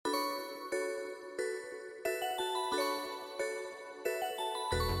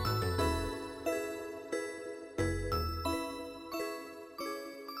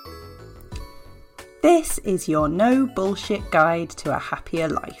This is your no bullshit guide to a happier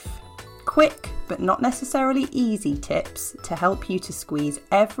life. Quick, but not necessarily easy tips to help you to squeeze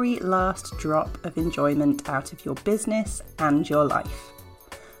every last drop of enjoyment out of your business and your life.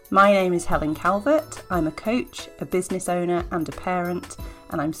 My name is Helen Calvert. I'm a coach, a business owner and a parent,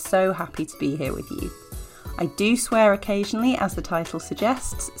 and I'm so happy to be here with you. I do swear occasionally, as the title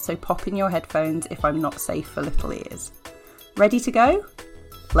suggests, so pop in your headphones if I'm not safe for little ears. Ready to go?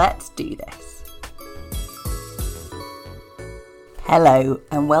 Let's do this. Hello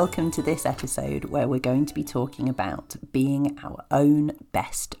and welcome to this episode where we're going to be talking about being our own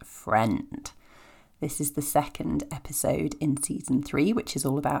best friend. This is the second episode in season 3, which is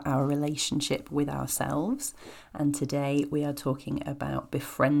all about our relationship with ourselves. And today we are talking about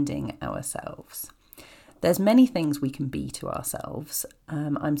befriending ourselves. There's many things we can be to ourselves.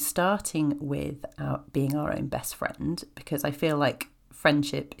 I'm starting with being our own best friend because I feel like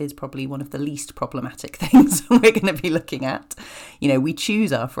friendship is probably one of the least problematic things we're going to be looking at. You know, we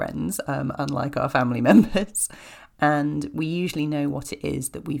choose our friends, unlike our family members, and we usually know what it is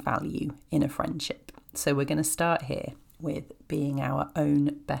that we value in a friendship. So we're going to start here with being our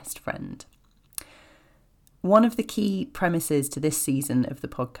own best friend. One of the key premises to this season of the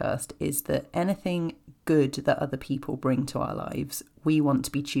podcast is that anything good that other people bring to our lives, we want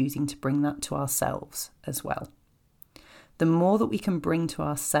to be choosing to bring that to ourselves as well. The more that we can bring to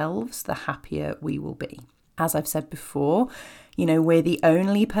ourselves, the happier we will be. As I've said before, you know, we're the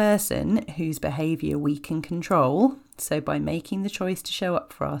only person whose behaviour we can control. So by making the choice to show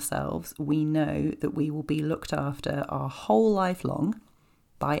up for ourselves, we know that we will be looked after our whole life long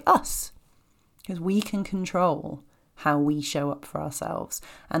by us. Because we can control how we show up for ourselves.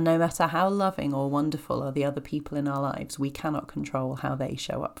 And no matter how loving or wonderful are the other people in our lives, we cannot control how they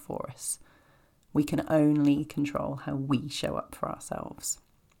show up for us. We can only control how we show up for ourselves.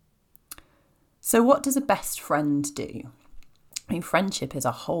 So what does a best friend do? I mean, friendship is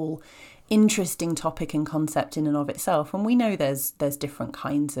a whole interesting topic and concept in and of itself. And we know there's different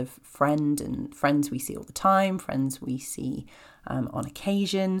kinds of friend, and friends we see all the time, friends we see on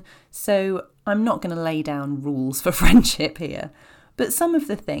occasion. So I'm not going to lay down rules for friendship here. But some of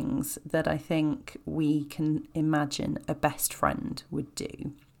the things that I think we can imagine a best friend would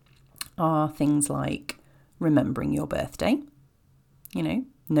do are things like remembering your birthday, you know,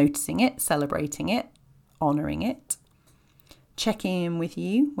 noticing it, celebrating it, honouring it, checking in with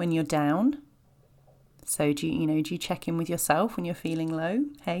you when you're down. So do you check in with yourself when you're feeling low?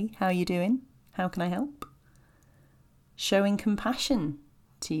 Hey, how are you doing? How can I help? Showing compassion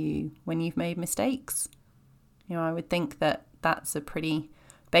to you when you've made mistakes. You know, I would think that that's a pretty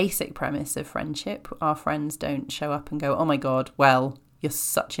basic premise of friendship. Our friends don't show up and go, oh my God, well, you're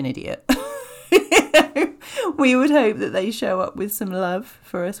such an idiot. We would hope that they show up with some love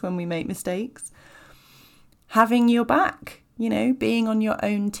for us when we make mistakes. Having your back, you know, being on your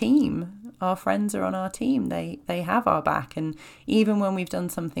own team. Our friends are on our team. They have our back. And even when we've done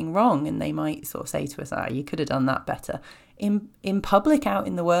something wrong and they might sort of say to us, you could have done that better. In public, out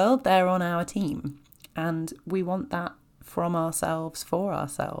in the world, they're on our team. And we want that from ourselves, for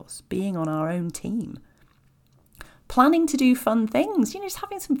ourselves, being on our own team. Planning to do fun things, just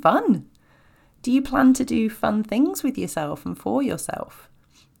having some fun. Do you plan to do fun things with yourself and for yourself?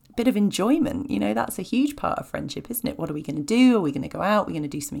 A bit of enjoyment, that's a huge part of friendship, isn't it? What are we going to do? Are we going to go out? Are we going to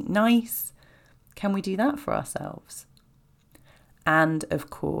do something nice? Can we do that for ourselves? And of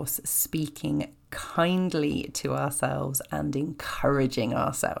course, speaking kindly to ourselves and encouraging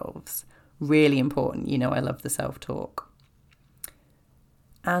ourselves. Really important. I love the self-talk.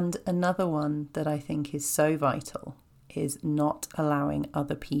 And another one that I think is so vital is not allowing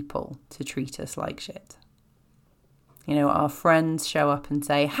other people to treat us like shit. Our friends show up and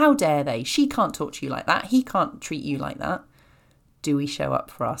say, how dare they? She can't talk to you like that. He can't treat you like that. Do we show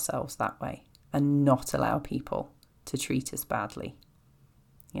up for ourselves that way and not allow people to treat us badly?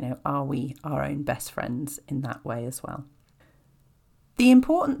 Are we our own best friends in that way as well? The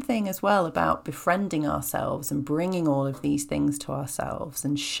important thing as well about befriending ourselves and bringing all of these things to ourselves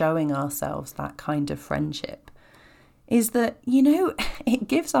and showing ourselves that kind of friendship is that, it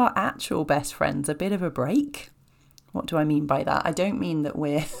gives our actual best friends a bit of a break. What do I mean by that? I don't mean that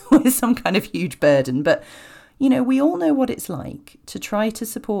we're some kind of huge burden, but, we all know what it's like to try to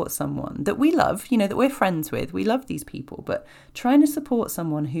support someone that we love, that we're friends with. We love these people, but trying to support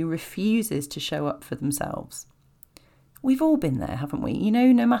someone who refuses to show up for themselves. We've all been there, haven't we?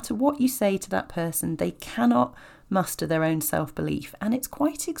 No matter what you say to that person, they cannot muster their own self-belief, and it's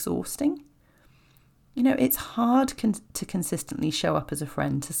quite exhausting. It's hard to consistently show up as a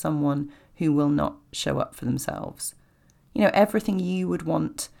friend to someone who will not show up for themselves. Everything you would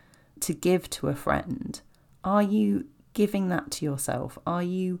want to give to a friend, are you giving that to yourself? Are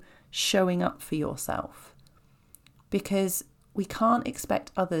you showing up for yourself? Because we can't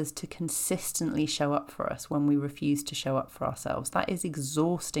expect others to consistently show up for us when we refuse to show up for ourselves. That is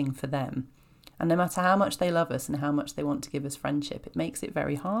exhausting for them. And no matter how much they love us and how much they want to give us friendship, it makes it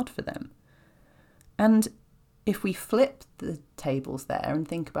very hard for them. And if we flip the tables there and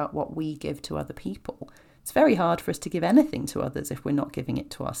think about what we give to other people, it's very hard for us to give anything to others if we're not giving it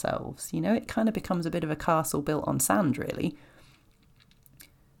to ourselves. You know, it kind of becomes a bit of a castle built on sand, really.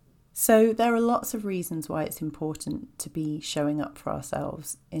 So there are lots of reasons why it's important to be showing up for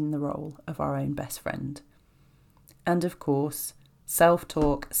ourselves in the role of our own best friend. And of course,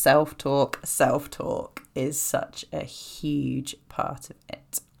 self-talk is such a huge part of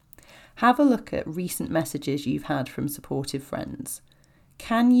it. Have a look at recent messages you've had from supportive friends.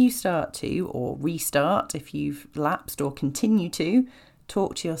 Can you start to, or restart if you've lapsed, or continue to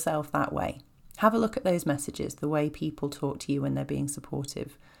talk to yourself that way? Have a look at those messages, the way people talk to you when they're being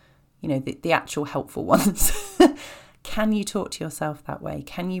supportive. You know, the actual helpful ones. Can you talk to yourself that way?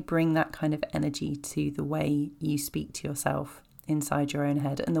 Can you bring that kind of energy to the way you speak to yourself inside your own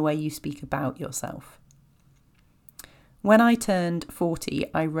head and the way you speak about yourself? When I turned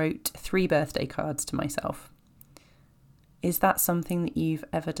 40, I wrote 3 birthday cards to myself. Is that something that you've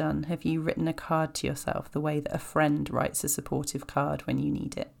ever done? Have you written a card to yourself the way that a friend writes a supportive card when you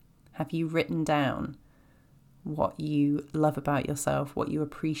need it? Have you written down what you love about yourself, what you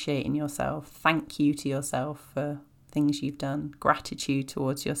appreciate in yourself, thank you to yourself for things you've done, gratitude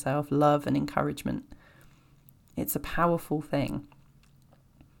towards yourself, love and encouragement? It's a powerful thing.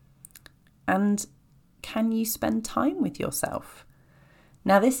 And can you spend time with yourself?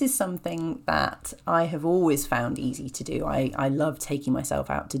 Now, this is something that I have always found easy to do. I love taking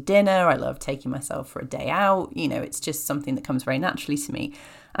myself out to dinner. I love taking myself for a day out. You know, it's just something that comes very naturally to me.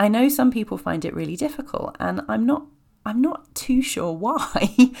 I know some people find it really difficult, and I'm not too sure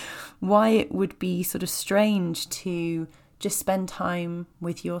why it would be sort of strange to just spend time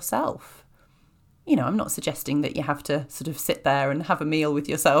with yourself. You know, I'm not suggesting that you have to sort of sit there and have a meal with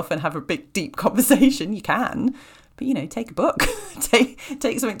yourself and have a big, deep conversation. You can, but, you know, take a book, take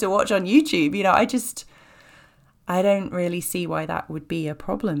something to watch on YouTube. You know, I don't really see why that would be a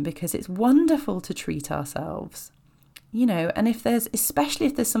problem, because it's wonderful to treat ourselves, you know, and especially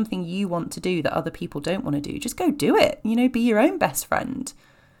if there's something you want to do that other people don't want to do, just go do it. You know, be your own best friend.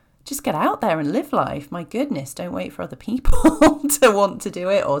 Just get out there and live life. My goodness, don't wait for other people to want to do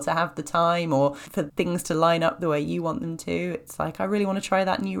it or to have the time or for things to line up the way you want them to. It's like, I really want to try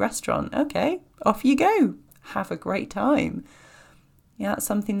that new restaurant. Okay, off you go. Have a great time. Yeah, that's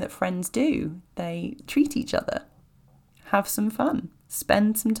something that friends do. They treat each other. Have some fun.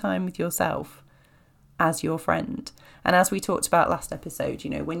 Spend some time with yourself as your friend. And as we talked about last episode, you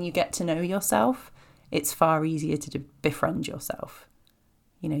know, when you get to know yourself, it's far easier to befriend yourself.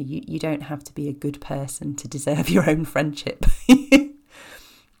 You know, you don't have to be a good person to deserve your own friendship.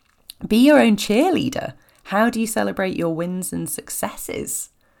 Be your own cheerleader. How do you celebrate your wins and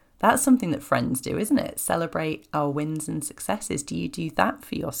successes? That's something that friends do, isn't it? Celebrate our wins and successes. Do you do that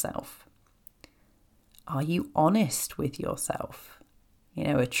for yourself? Are you honest with yourself? You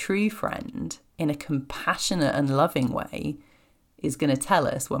know, a true friend in a compassionate and loving way is going to tell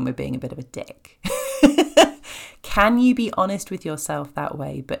us when we're being a bit of a dick. Can you be honest with yourself that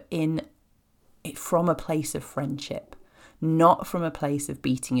way, but from a place of friendship, not from a place of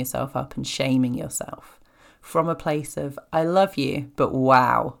beating yourself up and shaming yourself, from a place of, I love you, but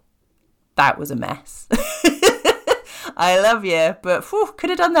wow, that was a mess. I love you, but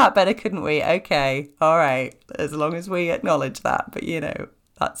could have done that better, couldn't we? Okay, all right, as long as we acknowledge that, but you know,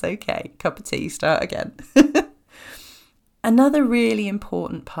 that's okay. Cup of tea, start again. Another really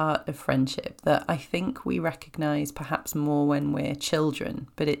important part of friendship that I think we recognise perhaps more when we're children,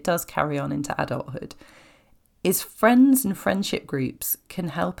 but it does carry on into adulthood, is friends and friendship groups can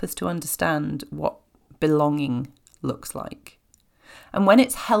help us to understand what belonging looks like. And when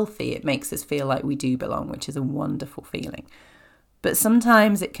it's healthy, it makes us feel like we do belong, which is a wonderful feeling. But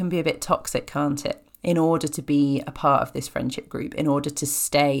sometimes it can be a bit toxic, can't it? In order to be a part of this friendship group, in order to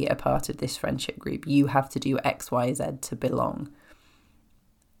stay a part of this friendship group, you have to do X, Y, Z to belong.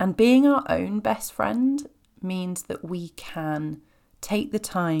 And being our own best friend means that we can take the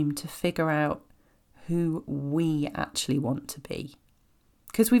time to figure out who we actually want to be.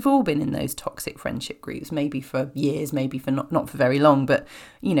 Because we've all been in those toxic friendship groups, maybe for years, maybe for not for very long, but,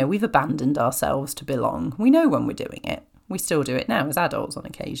 you know, we've abandoned ourselves to belong. We know when we're doing it. We still do it now as adults on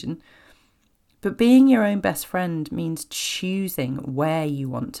occasion. But being your own best friend means choosing where you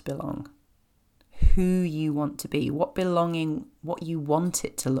want to belong, who you want to be, what you want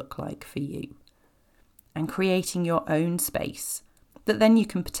it to look like for you, and creating your own space that then you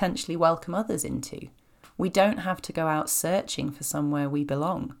can potentially welcome others into. We don't have to go out searching for somewhere we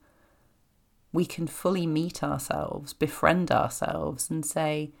belong. We can fully meet ourselves, befriend ourselves, and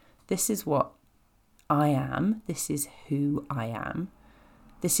say, this is what I am, this is who I am,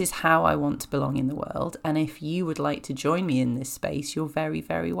 this is how I want to belong in the world, and if you would like to join me in this space, you're very,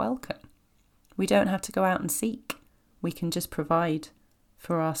 very welcome. We don't have to go out and seek. We can just provide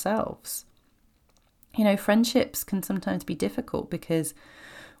for ourselves. You know, friendships can sometimes be difficult because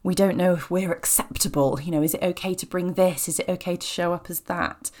we don't know if we're acceptable. You know, is it okay to bring this? Is it okay to show up as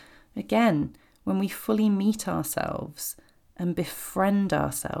that? Again, when we fully meet ourselves and befriend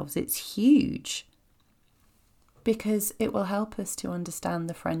ourselves, it's huge because it will help us to understand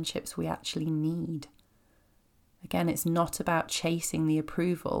the friendships we actually need. Again, it's not about chasing the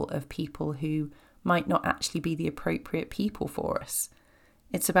approval of people who might not actually be the appropriate people for us.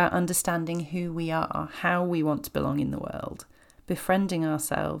 It's about understanding who we are, how we want to belong in the world, befriending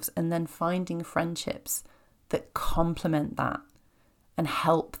ourselves, and then finding friendships that complement that and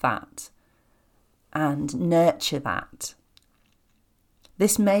help that and nurture that.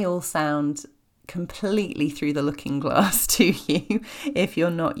 This may all sound completely through the looking glass to you if you're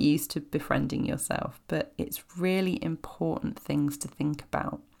not used to befriending yourself, but it's really important things to think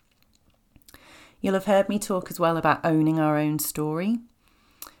about. You'll have heard me talk as well about owning our own story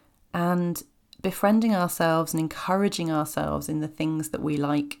and befriending ourselves and encouraging ourselves in the things that we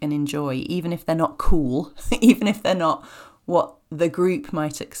like and enjoy, even if they're not cool, even if they're not what the group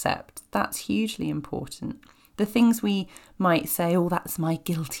might accept. That's hugely important. The things we might say, oh, that's my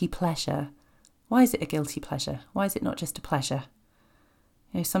guilty pleasure. Why is it a guilty pleasure? Why is it not just a pleasure?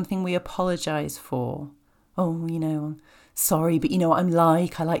 You know, something we apologise for. Oh, you know, I'm sorry, but you know what I'm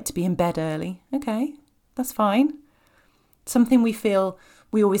like? I like to be in bed early. Okay, that's fine. Something we feel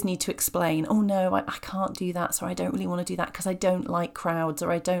we always need to explain. Oh no, I can't do that. So I don't really want to do that because I don't like crowds,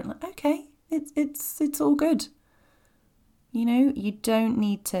 or I don't like. Okay, it's all good. You know, you don't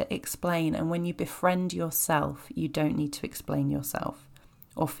need to explain. And when you befriend yourself, you don't need to explain yourself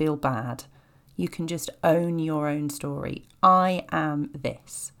or feel bad. You can just own your own story. I am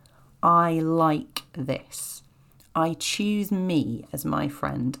this. I like this. I choose me as my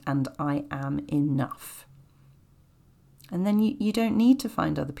friend, and I am enough. And then you don't need to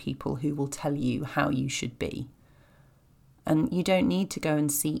find other people who will tell you how you should be. And you don't need to go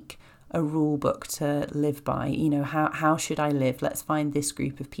and seek a rule book to live by. You know, how should I live? Let's find this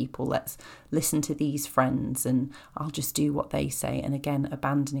group of people. Let's listen to these friends and I'll just do what they say. And again,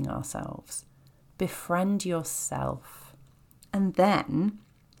 abandoning ourselves. Befriend yourself. And then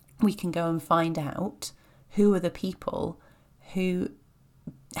we can go and find out who are the people who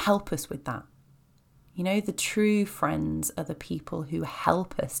help us with that. You know, the true friends are the people who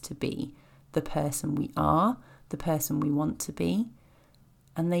help us to be the person we are, the person we want to be.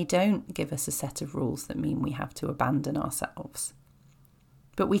 And they don't give us a set of rules that mean we have to abandon ourselves.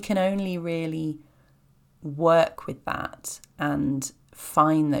 But we can only really work with that and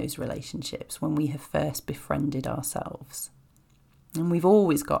find those relationships when we have first befriended ourselves. And we've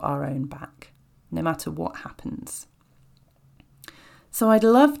always got our own back, no matter what happens. So I'd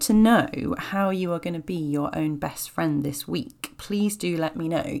love to know how you are going to be your own best friend this week. Please do let me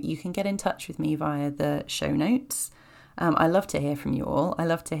know. You can get in touch with me via the show notes. I love to hear from you all. I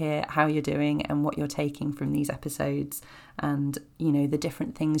love to hear how you're doing and what you're taking from these episodes and, you know, the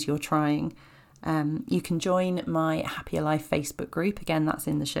different things you're trying. You can join my Happier Life Facebook group. Again, that's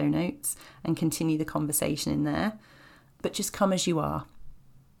in the show notes, and continue the conversation in there. But just come as you are,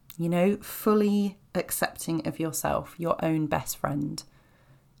 you know, fully accepting of yourself, your own best friend.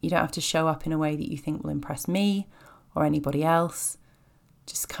 You don't have to show up in a way that you think will impress me or anybody else.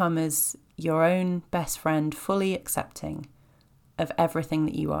 Just come as your own best friend, fully accepting of everything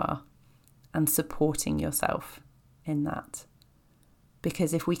that you are and supporting yourself in that.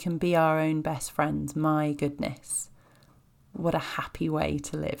 Because if we can be our own best friends, my goodness, what a happy way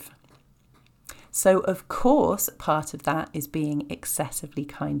to live. So, of course, part of that is being excessively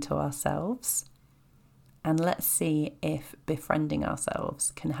kind to ourselves. And let's see if befriending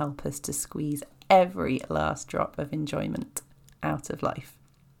ourselves can help us to squeeze every last drop of enjoyment out of life.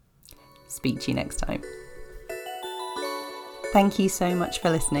 Speak to you next time. Thank you so much for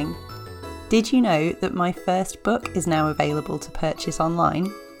listening. Did you know that my first book is now available to purchase online?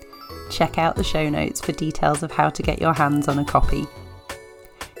 Check out the show notes for details of how to get your hands on a copy.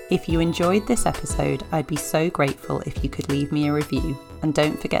 If you enjoyed this episode, I'd be so grateful if you could leave me a review, and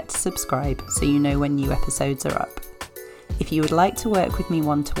don't forget to subscribe so you know when new episodes are up. If you would like to work with me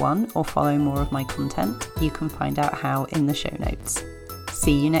one-to-one or follow more of my content, you can find out how in the show notes.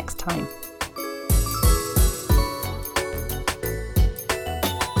 See you next time.